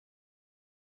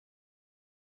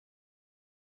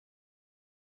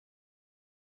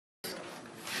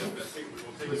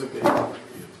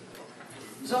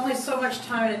There's only so much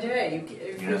time in a day.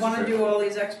 If you want to do all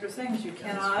these extra things, you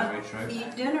cannot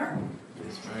eat dinner.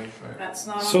 That's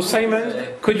not. So Simon,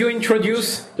 could you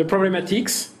introduce the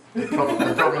problematics? The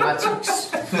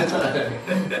problematics.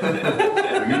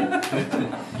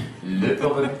 Le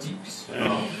problematics.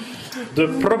 The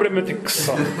problematics.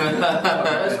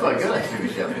 That's quite good actually,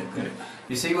 Michelle.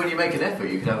 You see, when you make an effort,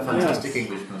 you can have a fantastic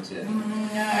English pronunciation.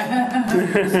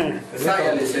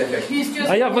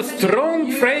 I have a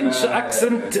strong French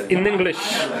accent in English. I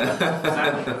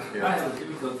have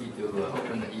difficulty to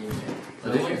open the email. So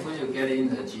when you get in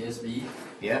the GSB,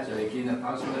 Yeah. so you key in the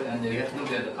password and you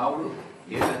look at the Outlook.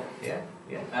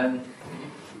 Yeah. And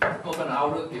open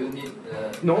Outlook, you need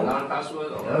another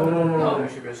password? Or No. You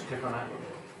should just click on that.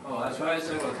 Oh, I tried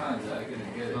several times, I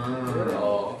couldn't get it.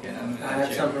 Oh, okay.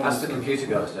 Ask the computer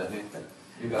guys, don't you?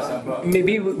 You got some problem.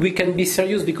 Maybe we can be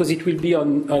serious because it will be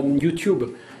on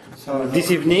YouTube this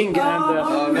evening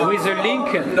and with a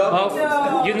link of,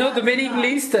 you know, the mailing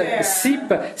list,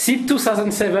 SEP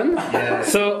 2007. Yeah.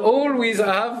 So always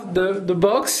have the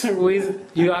box with,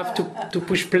 you have to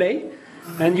push play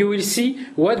and you will see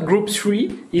what Group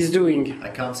 3 is doing. I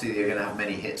can't see that you're going to have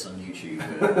many hits on YouTube.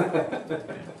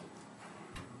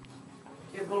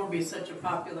 It won't be such a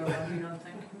popular one, you don't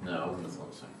think? No, I wouldn't have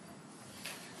thought so.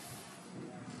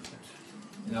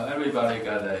 You know, everybody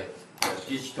got a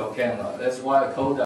digital camera. That's why Kodak